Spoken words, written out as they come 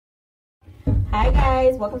Hi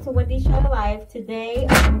guys, welcome to Wendy's Show Life. Today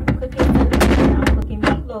I'm cooking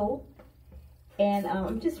meatloaf, and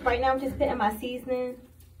I'm just putting my seasoning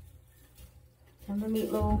on the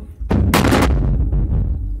meatloaf.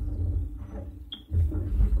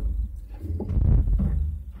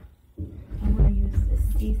 I'm gonna use this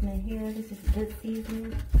seasoning here. This is good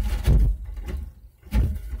seasoning.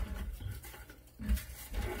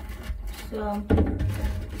 So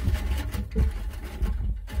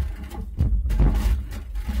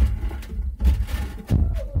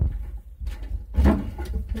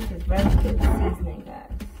this is very good seasoning, guys.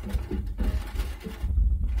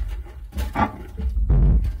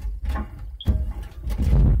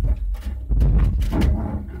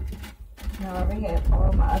 Now I already have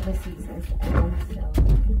all my other seasons in, so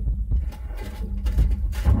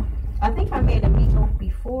I think I made a meatloaf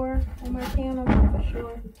before on my channel for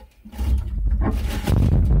sure.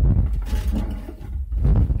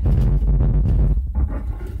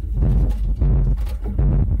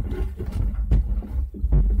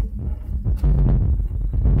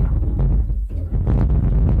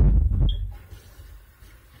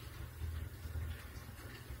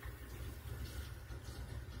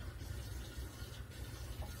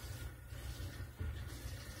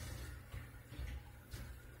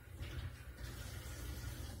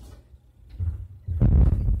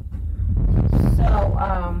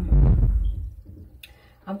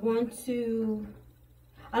 I'm going to,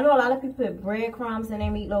 I know a lot of people put breadcrumbs in their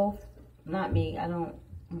meatloaf. Not me. I don't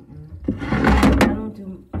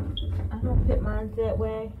put mine that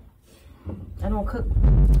way. I don't cook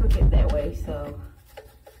it that way. So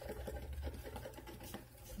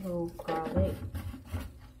a little garlic.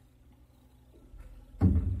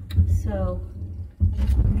 So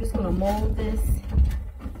I'm just gonna mold this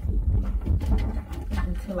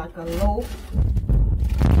into like a loaf.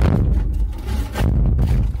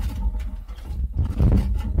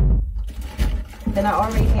 Then I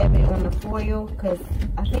already have it on the foil because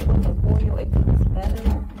I think with the foil it cooks better.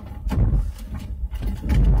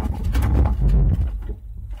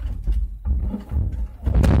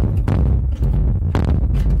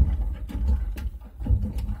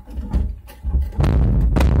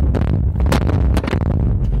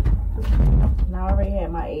 And I already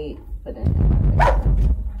had my egg put in.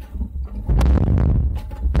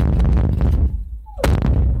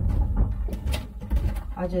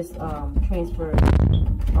 I just transferred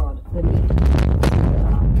the meat to the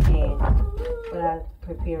pan, but I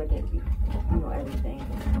prepared it, everything.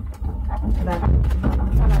 But I'm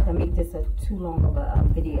trying not to make this too long of a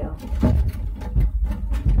video.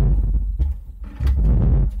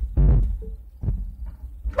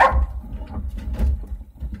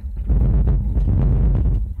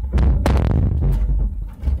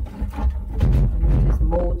 I'm just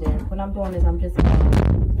molding. What I'm doing is I'm just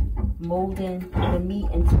molding the meat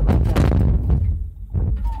into like a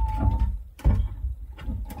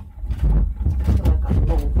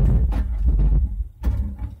loaf.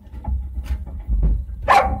 I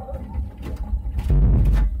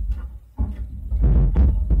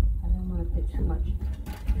don't want to put too much.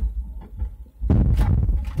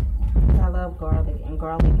 I love garlic, and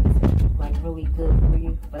garlic is like really good for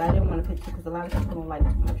you. But I didn't want to put too, because a lot of people don't like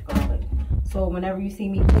too much garlic. So whenever you see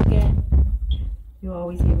me cooking, you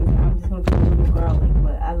always hear me, I'm just going to put a little garlic,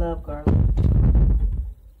 but I love garlic.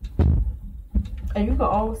 And you can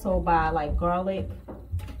also buy like garlic.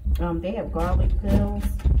 They have garlic pills.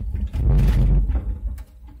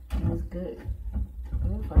 And it's good.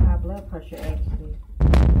 Good for high blood pressure, actually.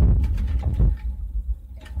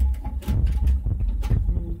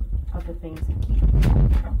 And other things to keep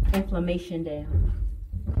inflammation down.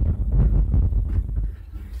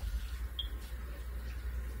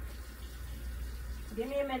 Give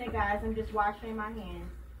me a minute, guys. I'm just washing my hands.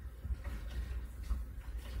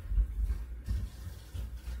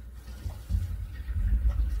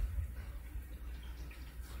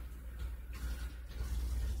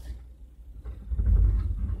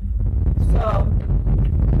 So,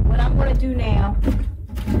 what I'm going to do now,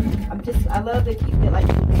 I love to keep it like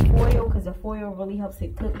the foil because the foil really helps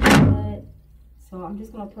it cook good. So, I'm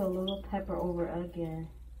just going to put a little pepper over it again,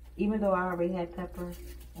 even though I already had pepper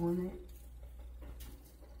on it.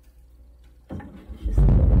 Just a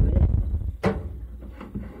little bit.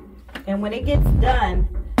 And when it gets done,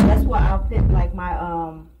 that's why I'll put like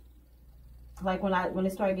my like when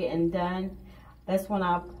it started getting done, that's when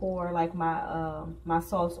I pour like my my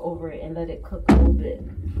sauce over it and let it cook a little bit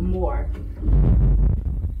more.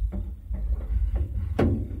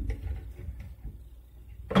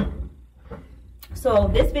 So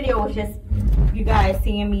this video was just you guys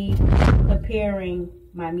seeing me preparing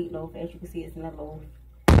my meatloaf. As you can see, it's in a loaf.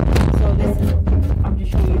 So this is, I'm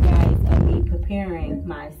just showing you guys me preparing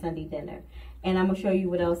my Sunday dinner. And I'm going to show you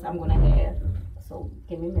what else I'm going to have. So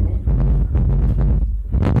give me a minute.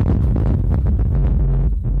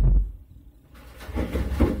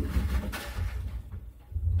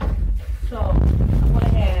 So I'm going to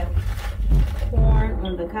have corn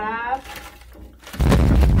on the cob.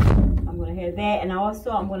 I'm going to have that. And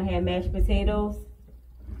also I'm going to have mashed potatoes.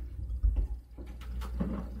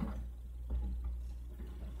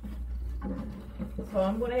 So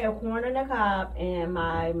I'm going to have corn on the cob and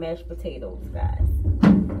my mashed potatoes, guys.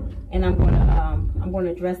 And I'm going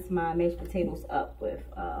to dress my mashed potatoes up with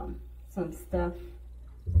some stuff.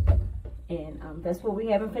 And that's what we're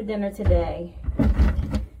having for dinner today.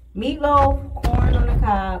 Meatloaf, corn on the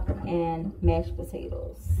cob, and mashed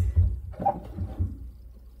potatoes.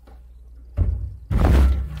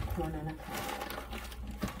 Corn on the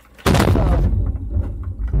cob.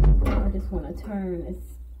 So I just want to turn this.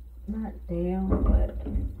 Not down, but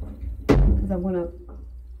because I'm gonna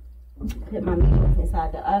put my meatloaf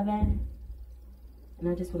inside the oven, and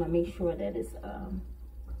I just want to make sure that it's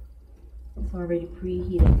already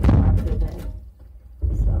preheated before I put it in.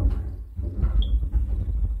 So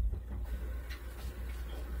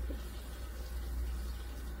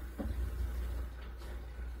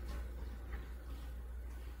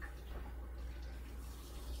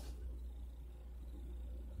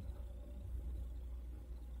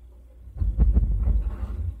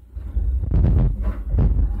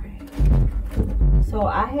So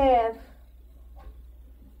I have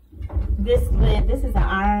this lid. This is an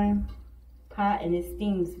iron pot, and it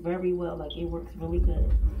steams very well. Like, it works really good.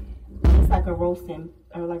 It's like a roasting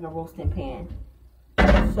pan.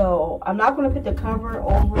 So I'm not going to put the cover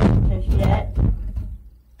over it just yet,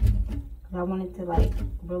 because I want it to like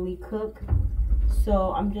really cook.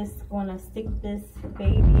 So I'm just going to stick this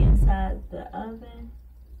baby inside the oven.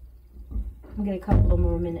 I'm gonna get a couple of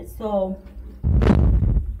more minutes. So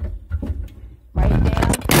right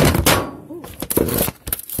now,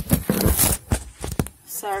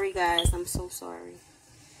 sorry guys, I'm so sorry.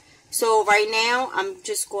 So right now, I'm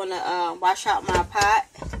just gonna wash out my pot.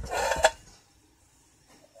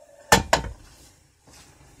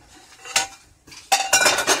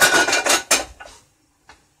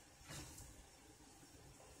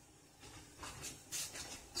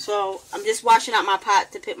 So I'm just washing out my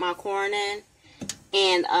pot to put my corn in,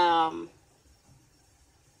 and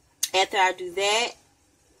after I do that,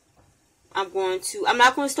 I'm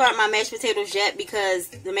not going to start my mashed potatoes yet, because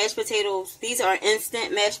the mashed potatoes, these are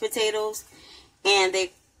instant mashed potatoes, and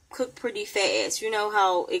they cook pretty fast. You know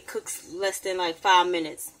how it cooks less than like 5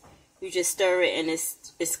 minutes. You just stir it and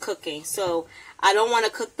it's cooking. So I don't want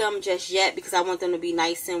to cook them just yet, because I want them to be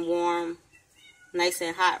nice and warm, nice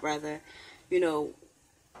and hot rather, you know,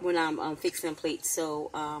 when I'm fixing plates. So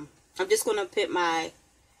I'm just going to put my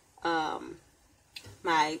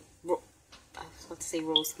my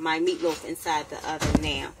meatloaf inside the oven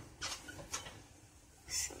now.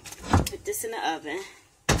 So put this in the oven.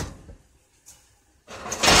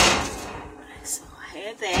 So I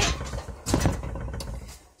have that.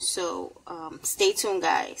 So stay tuned,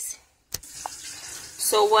 guys.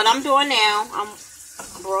 So what I'm doing now, I'm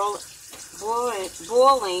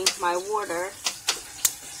boiling my water.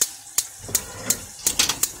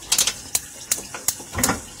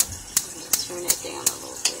 Turn it down a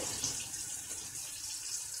little bit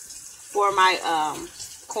for my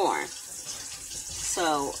corn.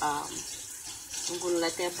 So I'm going to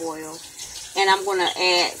let that boil, and I'm going to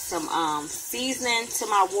add some seasoning to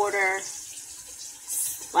my water,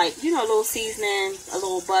 like, you know, a little seasoning, a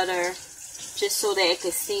little butter, just so that it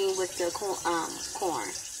could steam with the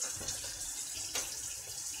corn.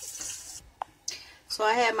 So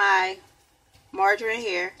I have my margarine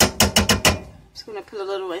here. Just going to put a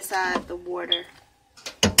little inside the water.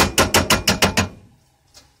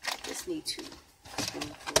 Just need 2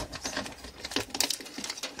 spoonfuls.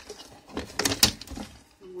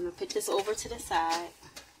 I'm going to put this over to the side.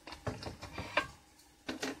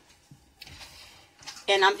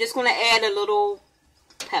 And I'm just going to add a little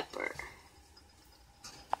pepper.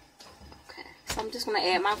 Okay, so I'm just going to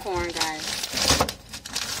add my corn, guys.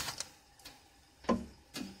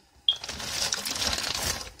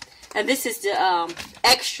 And this is the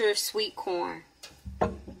extra sweet corn.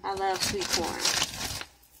 I love sweet corn.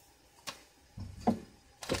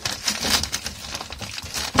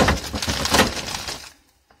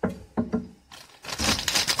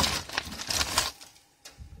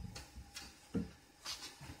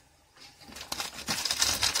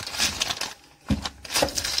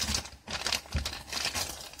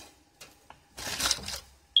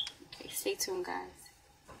 Okay, stay tuned, guys.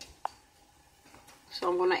 So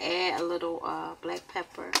I'm going to add a little black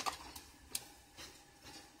pepper.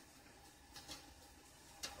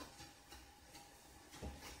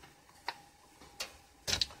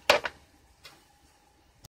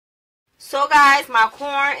 So guys, my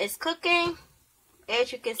corn is cooking.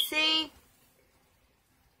 As you can see,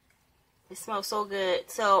 it smells so good.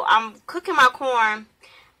 So I'm cooking my corn.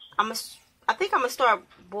 I think I'm gonna start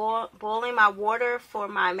boiling my water for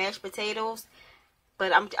my mashed potatoes,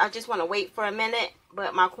 but I just want to wait for a minute.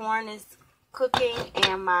 But my corn is cooking,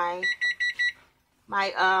 and my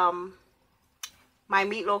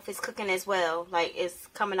meatloaf is cooking as well. Like, it's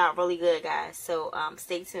coming out really good, guys. So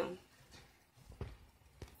stay tuned.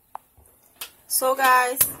 So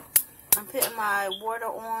guys, I'm putting my water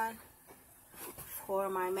on for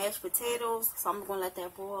my mashed potatoes. So I'm gonna let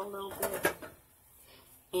that boil a little bit.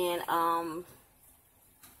 And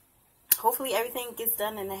hopefully everything gets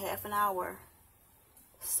done in a half an hour.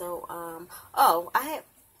 So oh, I have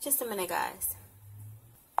just a minute, guys.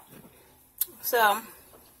 So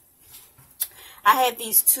I have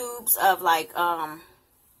these tubes of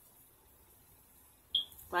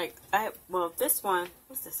well, this one,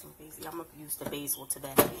 what's this one, basil? I'm gonna use the basil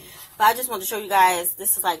today, but I just want to show you guys.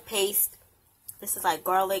 This is like paste. This is like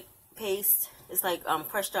garlic paste. It's like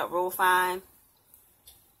crushed up real fine.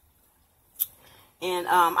 And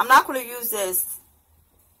I'm not going to use this.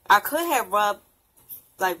 I could have rubbed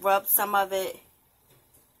some of it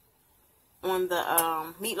on the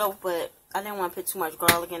meatloaf, but I didn't want to put too much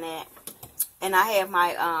garlic in that. And I have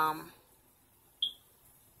my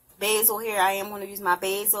basil here. I am going to use my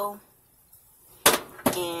basil.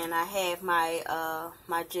 And I have my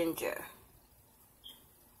my ginger.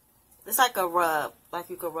 It's like a rub,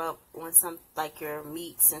 like you could rub on some, like your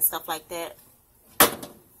meats and stuff like that.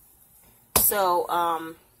 So,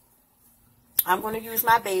 I'm going to use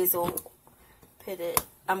my basil,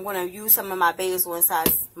 I'm going to use some of my basil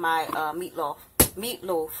inside my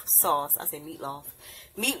meatloaf sauce. I said meatloaf.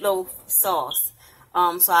 Meatloaf sauce.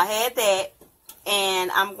 So I had that,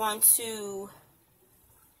 and I'm going to,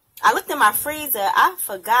 I looked in my freezer. I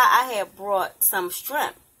forgot I had brought some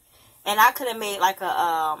shrimp, and I could have made like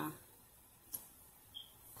a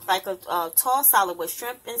tossed salad with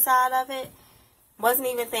shrimp inside of it. Wasn't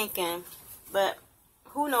even thinking. But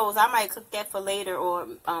who knows, I might cook that for later, or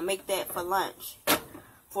make that for lunch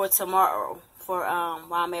for tomorrow, for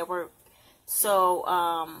while I'm at work. So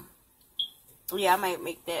yeah, I might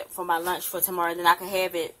make that for my lunch for tomorrow, then I can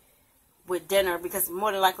have it with dinner, because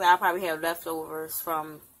more than likely I'll probably have leftovers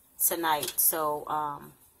from tonight. So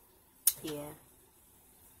yeah.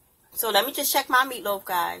 So let me just check my meatloaf,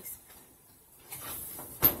 guys.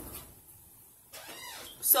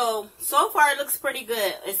 So far it looks pretty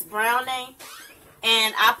good. It's browning.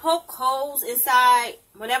 And I poke holes inside.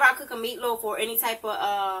 Whenever I cook a meatloaf or any type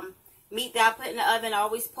of meat that I put in the oven, I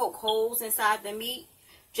always poke holes inside the meat,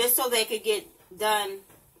 just so they could get done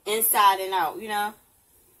inside and out, you know.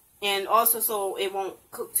 And also so it won't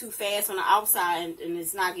cook too fast on the outside, and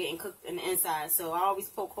it's not getting cooked in the inside. So I always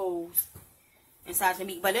poke holes inside the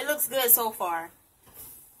meat. But it looks good so far.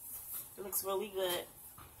 It looks really good.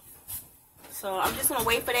 So I'm just going to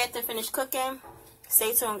wait for that to finish cooking.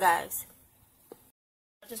 Stay tuned, guys.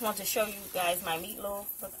 I just want to show you guys my meatloaf.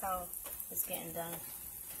 Look how it's getting done.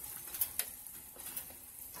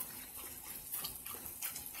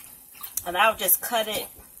 And I'll just cut it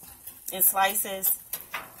in slices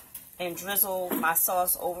and drizzle my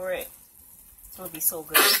sauce over it. It's going to be so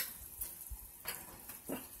good.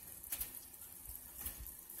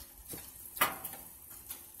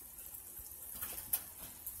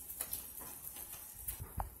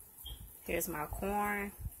 Here's my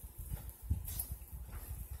corn.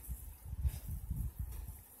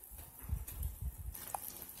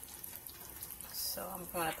 So I'm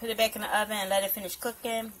going to put it back in the oven and let it finish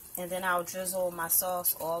cooking, and then I'll drizzle my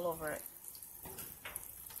sauce all over it.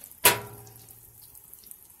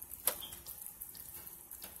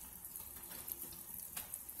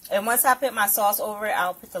 And once I put my sauce over it,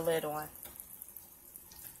 I'll put the lid on.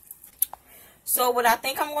 So what I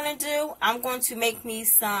think I'm going to do, I'm going to make me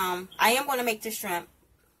some, I am going to make the shrimp.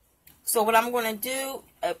 So what I'm going to do,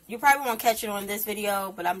 you probably won't catch it on this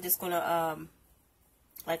video, but I'm just going to,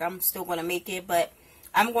 I'm still going to make it. But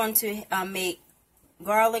I'm going to make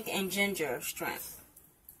garlic and ginger shrimp.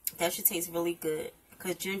 That should taste really good,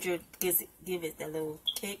 because ginger give it that little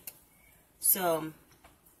kick. So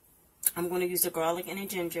I'm going to use the garlic and the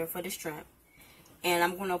ginger for the shrimp. And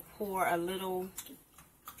I'm going to pour a little,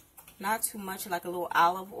 not too much, like a little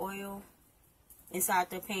olive oil inside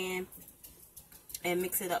the pan, and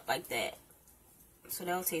mix it up like that. So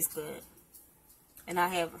that'll taste good. And I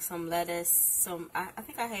have some lettuce, I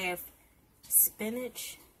think I have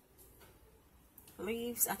spinach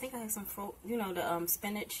leaves. I think I have some fruit, you know, the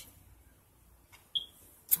spinach.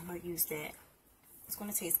 I'm gonna use that. It's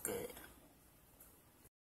gonna taste good.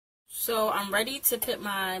 So I'm ready to put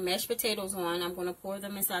my mashed potatoes on. I'm gonna pour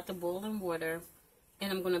them inside the boiling water,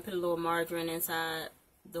 and I'm gonna put a little margarine inside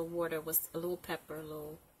the water with a little pepper, a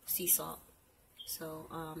little sea salt. So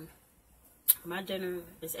my dinner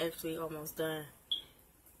is actually almost done.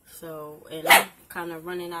 So, and I'm kind of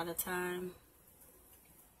running out of time.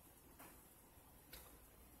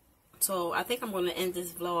 So I think I'm going to end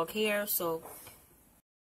this vlog here. So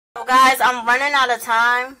guys, I'm running out of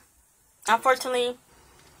time. Unfortunately,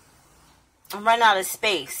 I'm running out of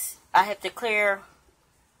space. I have to clear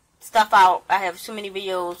stuff out. I have too many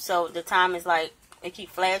videos, so the time is like, it keep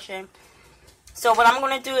flashing. So what I'm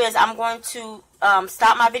going to do is I'm going to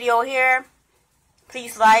stop my video here.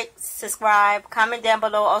 Please like, subscribe, comment down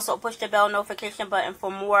below. Also push the bell notification button for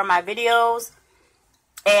more of my videos.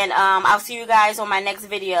 And I'll see you guys on my next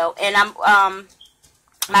video. And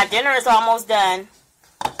my dinner is almost done.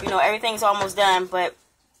 You know, everything's almost done. But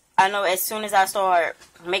I know as soon as I start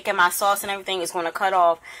making my sauce and everything, it's going to cut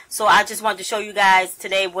off. So I just wanted to show you guys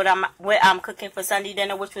today what I'm cooking for Sunday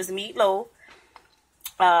dinner, which was meatloaf,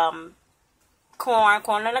 corn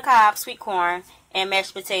on the cob, sweet corn, and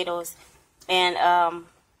mashed potatoes. And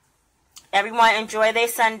everyone enjoy their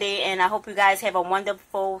Sunday, and I hope you guys have a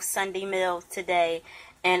wonderful Sunday meal today.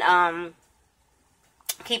 And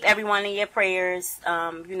keep everyone in your prayers,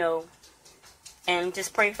 you know, and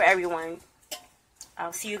just pray for everyone.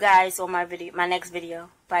 I'll see you guys on my next video.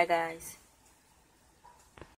 Bye guys.